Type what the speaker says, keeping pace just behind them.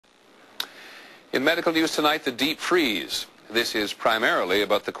In medical news tonight, the deep freeze. This is primarily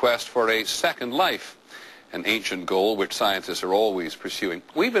about the quest for a second life, an ancient goal which scientists are always pursuing.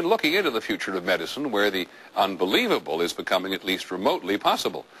 We've been looking into the future of medicine where the unbelievable is becoming at least remotely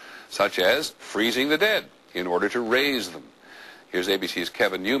possible, such as freezing the dead in order to raise them. Here's ABC's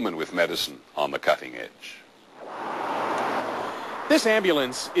Kevin Newman with medicine on the cutting edge. This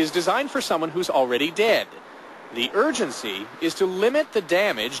ambulance is designed for someone who's already dead. The urgency is to limit the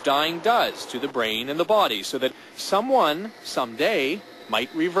damage dying does to the brain and the body so that someone, someday,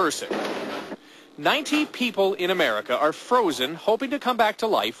 might reverse it. 90 people in America are frozen, hoping to come back to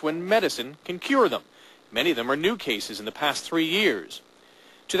life when medicine can cure them. Many of them are new cases in the past 3 years.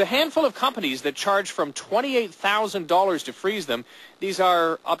 To the handful of companies that charge from $28,000 to freeze them, these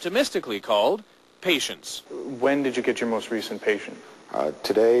are optimistically called patients. When did you get your most recent patient?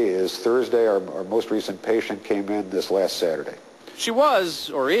 Today is Thursday. Our most recent patient came in this last Saturday. She was,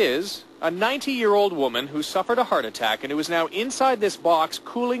 or is, a 90-year-old woman who suffered a heart attack and who is now inside this box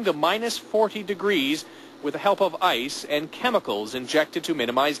cooling to minus 40 degrees with the help of ice and chemicals injected to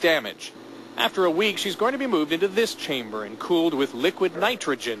minimize damage. After a week, she's going to be moved into this chamber and cooled with liquid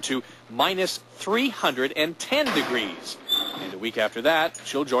nitrogen to minus 310 degrees. And a week after that,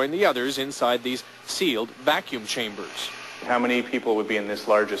 she'll join the others inside these sealed vacuum chambers. How many people would be in this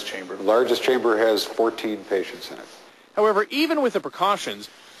largest chamber? The largest chamber has 14 patients in it. However, even with the precautions,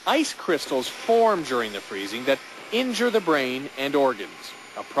 ice crystals form during the freezing that injure the brain and organs,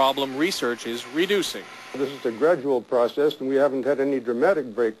 a problem research is reducing. This is a gradual process, and we haven't had any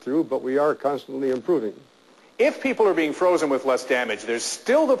dramatic breakthrough, but we are constantly improving. If people are being frozen with less damage, there's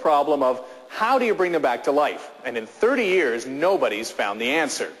still the problem of how do you bring them back to life? And in 30 years, nobody's found the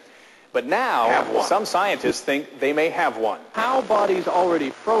answer. But now, some scientists think they may have one. How bodies already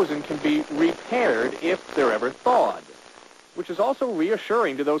frozen can be repaired if they're ever thawed, which is also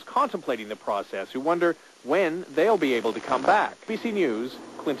reassuring to those contemplating the process who wonder when they'll be able to come back. ABC News,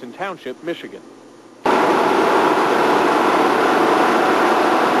 Clinton Township, Michigan.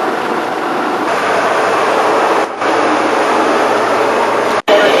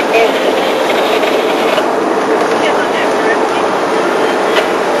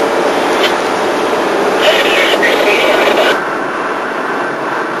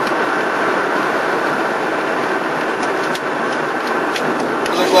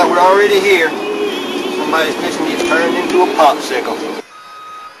 Looks like we're already here. Somebody's fixing to get turned into a popsicle.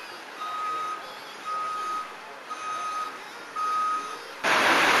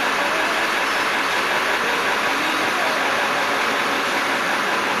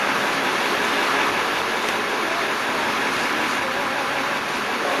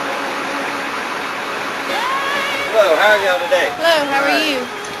 Hello, how are y'all today? Hello, how are you?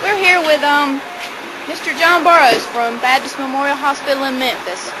 We're here with Mr. John Burroughs from Baptist Memorial Hospital in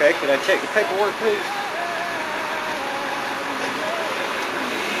Memphis. Okay, could I check your paperwork, please?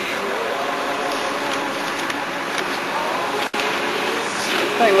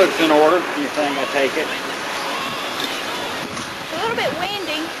 Everything looks in order. You think I take it? It's a little bit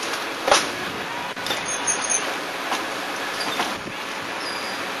windy.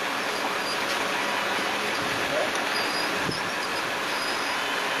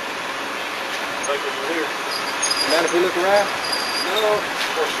 Mind if we look around? No,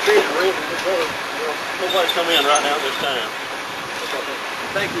 for security reasons, nobody's come in right now at this time.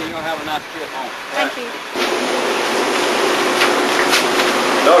 Thank you, and you'll have a nice trip home. Thank you.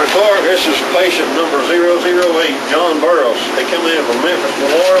 Dr. Clark, this is patient number 008, John Burroughs. They come in from Memphis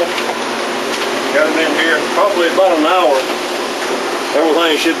Memorial. Got him in here probably about an hour.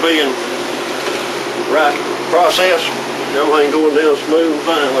 Everything should be in the right process. Everything going down smooth and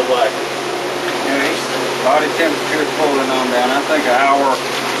fine, look like. Body temperature is cooling on down. I think an hour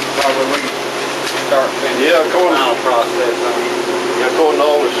probably we can start finishing the final process on it. Yeah, according to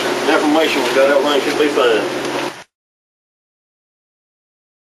all this information we got, everything should be fine.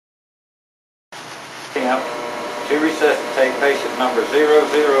 To resuscitate patient number 008,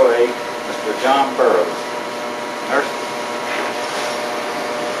 Mr. John Burroughs. Nurse.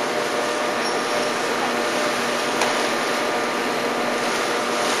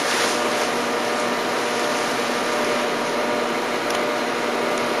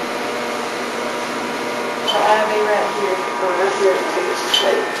 I'll be right here. Right here to the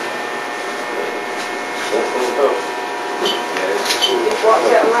state. Just walk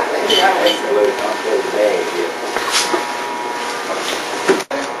down right there.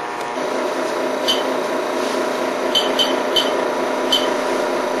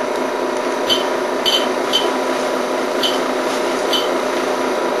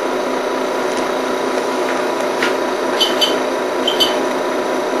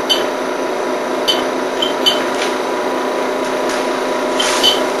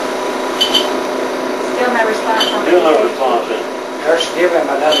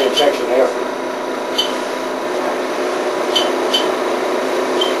 another injection there.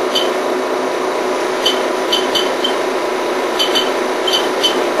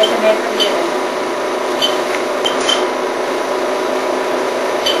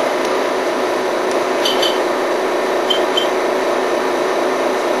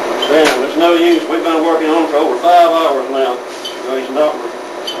 Damn, it's no use. We've been working on it for over 5 hours now. He's not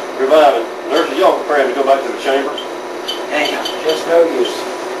reviving. Nurses, y'all prepared to go back to the chamber? Damn, just no use.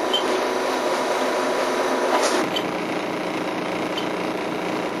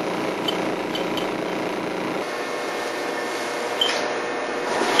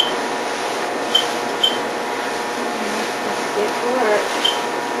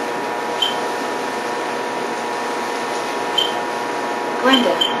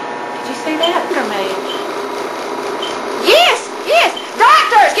 Glenda, did you see that for me? Yes, yes.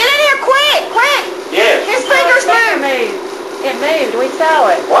 Doctors, get in here quick, quick. Yes. His fingers moved. It moved. We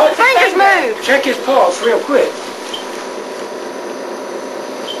saw it. What? Fingers moved. Check his pulse real quick.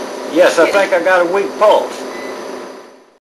 Yes, I think I got a weak pulse.